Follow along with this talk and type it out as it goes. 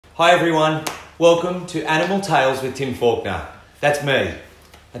Hi everyone, welcome to Animal Tales with Tim Faulkner. That's me.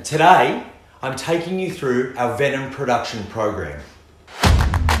 And today, I'm taking you through our Venom production program.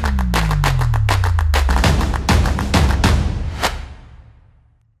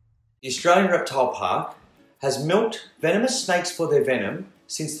 The Australian Reptile Park has milked venomous snakes for their venom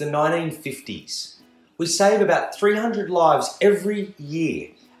since the 1950s. We save about 300 lives every year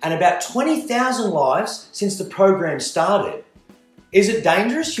and about 20,000 lives since the program started. Is it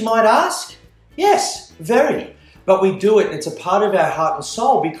dangerous, you might ask? Yes, very. But we do it and it's a part of our heart and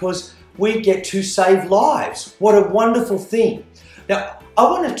soul because we get to save lives. What a wonderful thing. Now, I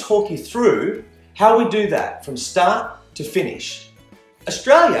want to talk you through how we do that from start to finish.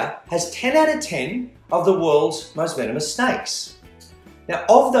 Australia has 10 out of 10 of the world's most venomous snakes. Now,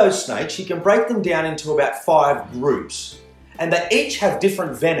 of those snakes, you can break them down into about 5 groups. And they each have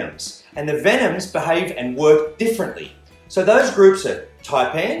different venoms. And the venoms behave and work differently. So those groups are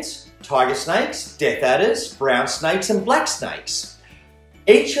taipans, tiger snakes, death adders, brown snakes and black snakes.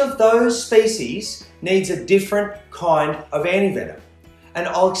 Each of those species needs a different kind of antivenom. And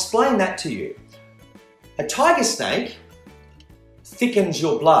I'll explain that to you. A tiger snake thickens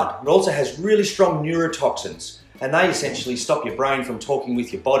your blood. It also has really strong neurotoxins and they essentially stop your brain from talking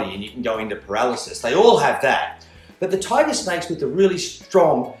with your body and you can go into paralysis. They all have that. But the tiger snakes with the really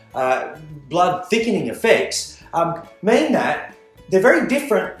strong blood thickening effects mean that they're very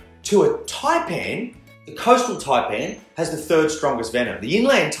different to a taipan. The coastal taipan has the 3rd strongest venom. The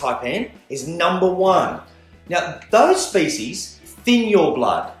inland taipan is #1. Now, those species thin your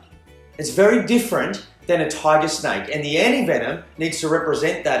blood. It's very different than a tiger snake, and the antivenom needs to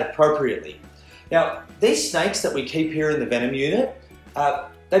represent that appropriately. Now, these snakes that we keep here in the venom unit,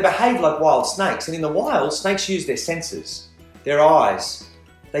 they behave like wild snakes, and in the wild, snakes use their senses, their eyes.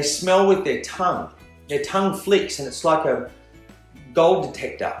 They smell with their tongue. Their tongue flicks and it's like a gold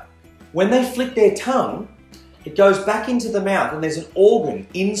detector. When they flick their tongue, it goes back into the mouth and there's an organ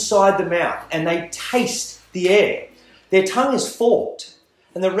inside the mouth and they taste the air. Their tongue is forked.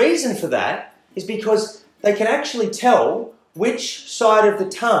 And the reason for that is because they can actually tell which side of the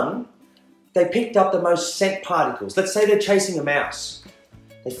tongue they picked up the most scent particles. Let's say they're chasing a mouse.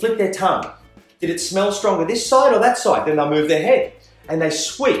 They flick their tongue. Did it smell stronger this side or that side? Then they'll move their head and they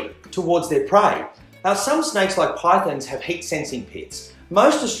sweep towards their prey. Now, some snakes like pythons have heat sensing pits.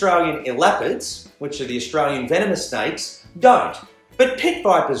 Most Australian elapids, which are the Australian venomous snakes, don't, but pit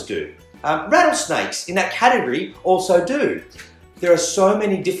vipers do. Rattlesnakes in that category also do. There are so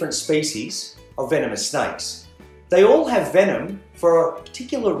many different species of venomous snakes. They all have venom for a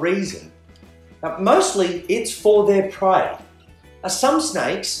particular reason. Now, mostly it's for their prey. Now, some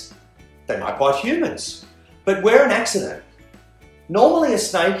snakes, they might bite humans, but we're an accident. Normally a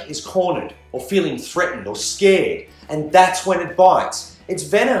snake is cornered or feeling threatened or scared, and that's when it bites. Its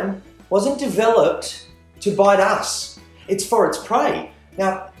venom wasn't developed to bite us. It's for its prey.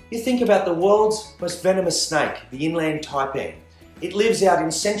 Now, you think about the world's most venomous snake, the inland taipan. It lives out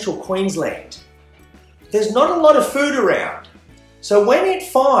in central Queensland. There's not a lot of food around. So when it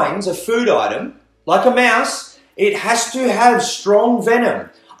finds a food item, like a mouse, it has to have strong venom.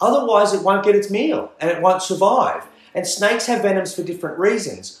 Otherwise it won't get its meal and it won't survive. And snakes have venoms for different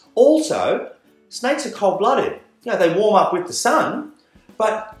reasons. Also, snakes are cold-blooded. You know, they warm up with the sun,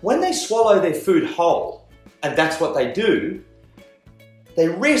 but when they swallow their food whole, and that's what they do, they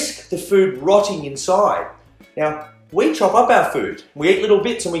risk the food rotting inside. Now, we chop up our food. We eat little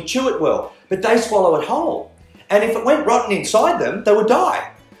bits and we chew it well, but they swallow it whole. And if it went rotten inside them, they would die.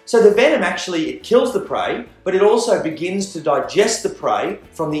 So the venom actually, it kills the prey, but it also begins to digest the prey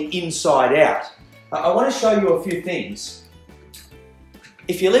from the inside out. I want to show you a few things.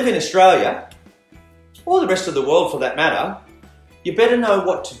 If you live in Australia, or the rest of the world for that matter, you better know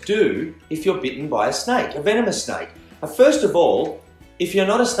what to do if you're bitten by a snake, a venomous snake. First of all, if you're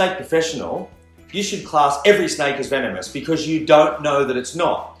not a snake professional, you should class every snake as venomous because you don't know that it's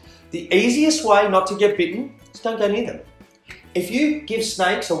not. The easiest way not to get bitten is don't go near them. If you give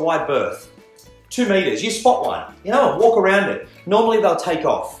snakes a wide berth, 2 meters, you spot one, walk around it. Normally they'll take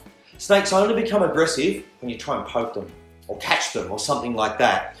off. Snakes only become aggressive when you try and poke them or catch them or something like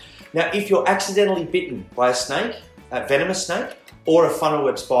that. Now, if you're accidentally bitten by a snake, a venomous snake, or a funnel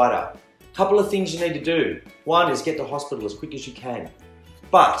web spider, a couple of things you need to do. One is get to hospital as quick as you can.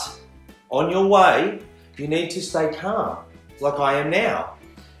 But on your way, you need to stay calm, like I am now.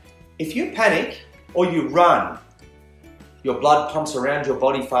 If you panic or you run, your blood pumps around your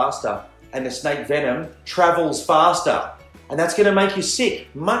body faster and the snake venom travels faster. And that's going to make you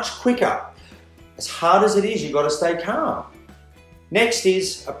sick much quicker. As hard as it is, you've got to stay calm. Next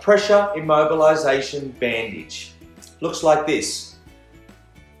is a pressure immobilization bandage. Looks like this.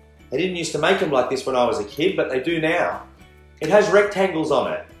 They didn't used to make them like this when I was a kid, but they do now. It has rectangles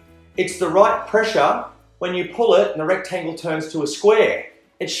on it. It's the right pressure when you pull it and the rectangle turns to a square.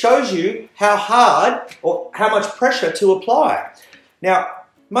 It shows you how hard or how much pressure to apply. Now,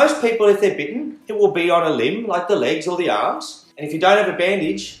 most people, if they're bitten, it will be on a limb, like the legs or the arms. And if you don't have a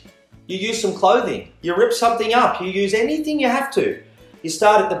bandage, you use some clothing. You rip something up. You use anything you have to. You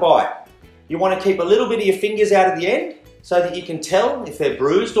start at the bite. You want to keep a little bit of your fingers out of the end so that you can tell if they're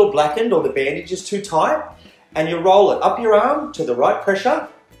bruised or blackened or the bandage is too tight. And you roll it up your arm to the right pressure.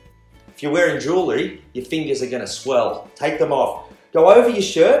 If you're wearing jewellery, your fingers are going to swell. Take them off. Go over your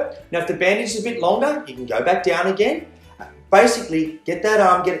shirt. Now, if the bandage is a bit longer, you can go back down again. Basically, get that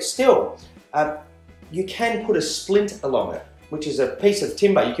arm, get it still. You can put a splint along it, which is a piece of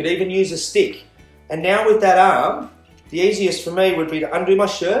timber. You could even use a stick. And now with that arm, the easiest for me would be to undo my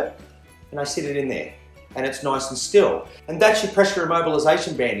shirt and I sit it in there. And it's nice and still. And that's your pressure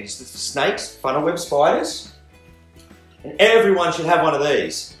immobilization bandage. It's for snakes, funnel web spiders. And everyone should have one of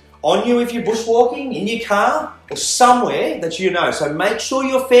these. On you if you're bushwalking, in your car, or somewhere that you know. So make sure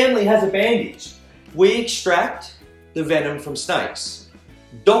your family has a bandage. We extract the venom from snakes.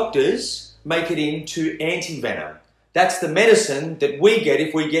 Doctors make it into antivenom. That's the medicine that we get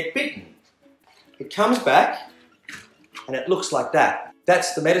if we get bitten. It comes back and it looks like that.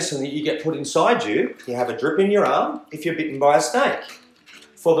 That's the medicine that you get put inside you. You have a drip in your arm if you're bitten by a snake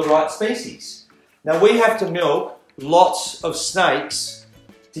for the right species. Now we have to milk lots of snakes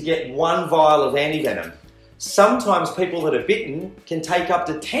to get 1 vial of antivenom. Sometimes people that are bitten can take up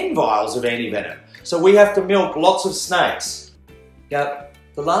to 10 vials of antivenom. So we have to milk lots of snakes. Now,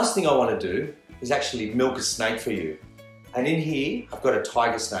 the last thing I want to do is actually milk a snake for you. And in here, I've got a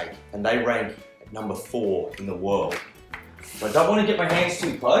tiger snake, and they rank at number 4 in the world. So I don't want to get my hands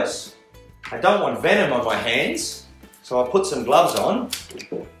too close. I don't want venom on my hands, so I'll put some gloves on.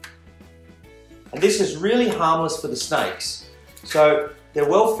 And this is really harmless for the snakes. So they're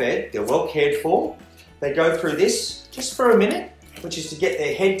well fed, they're well cared for. They go through this just for a minute, which is to get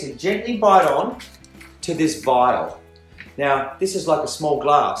their head to gently bite on to this vial. Now, this is like a small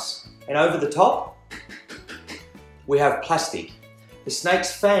glass, and over the top, we have plastic. The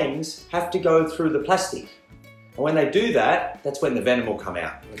snake's fangs have to go through the plastic. And when they do that, that's when the venom will come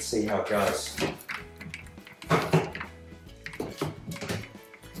out. Let's see how it goes.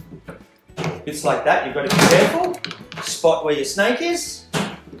 Bits like that, you've got to be careful. Spot where your snake is.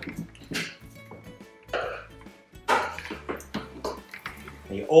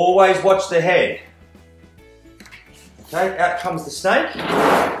 And you always watch the head. Okay, out comes the snake.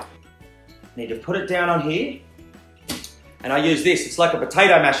 Need to put it down on here. And I use this, it's like a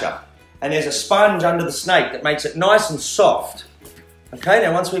potato masher. And there's a sponge under the snake that makes it nice and soft. Okay,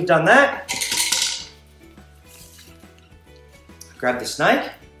 now once we've done that, grab the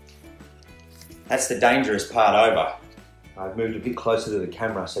snake. That's the dangerous part over. I've moved a bit closer to the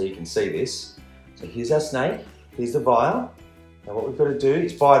camera so you can see this. So here's our snake, here's the vial. Now what we've got to do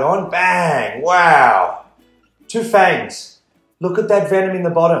is bite on, bang, wow. 2 fangs. Look at that venom in the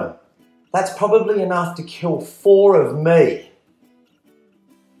bottom. That's probably enough to kill 4 of me.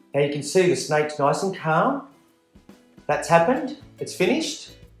 Now you can see the snake's nice and calm. That's happened, it's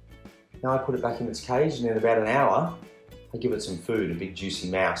finished. Now I put it back in its cage, and in about an hour, I give it some food, a big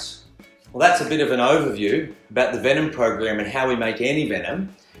juicy mouse. Well, that's a bit of an overview about the Venom program and how we make antivenom.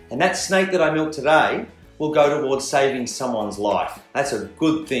 And that snake that I milked today will go towards saving someone's life. That's a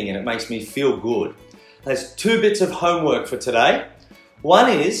good thing, and it makes me feel good. There's 2 bits of homework for today. One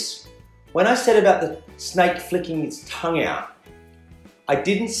is, when I said about the snake flicking its tongue out, I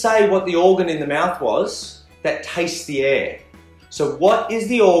didn't say what the organ in the mouth was that tastes the air. So what is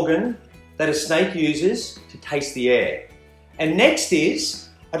the organ that a snake uses to taste the air? And next is,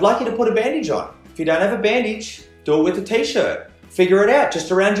 I'd like you to put a bandage on. If you don't have a bandage, do it with a t-shirt. Figure it out,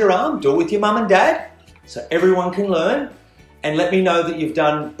 just around your arm. Do it with your mum and dad, so everyone can learn. And let me know that you've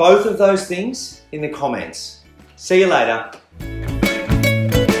done both of those things in the comments. See you later.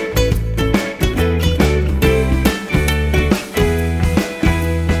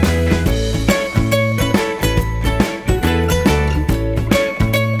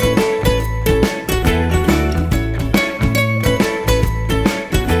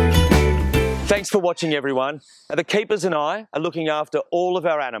 Thanks for watching, everyone. Now, the keepers and I are looking after all of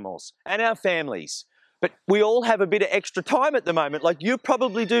our animals and our families, but we all have a bit of extra time at the moment, like you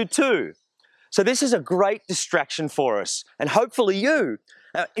probably do too. So this is a great distraction for us, and hopefully you.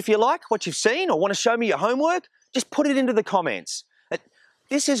 Now, if you like what you've seen or want to show me your homework, just put it into the comments.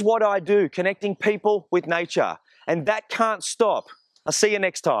 This is what I do, connecting people with nature, and that can't stop. I'll see you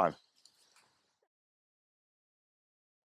next time.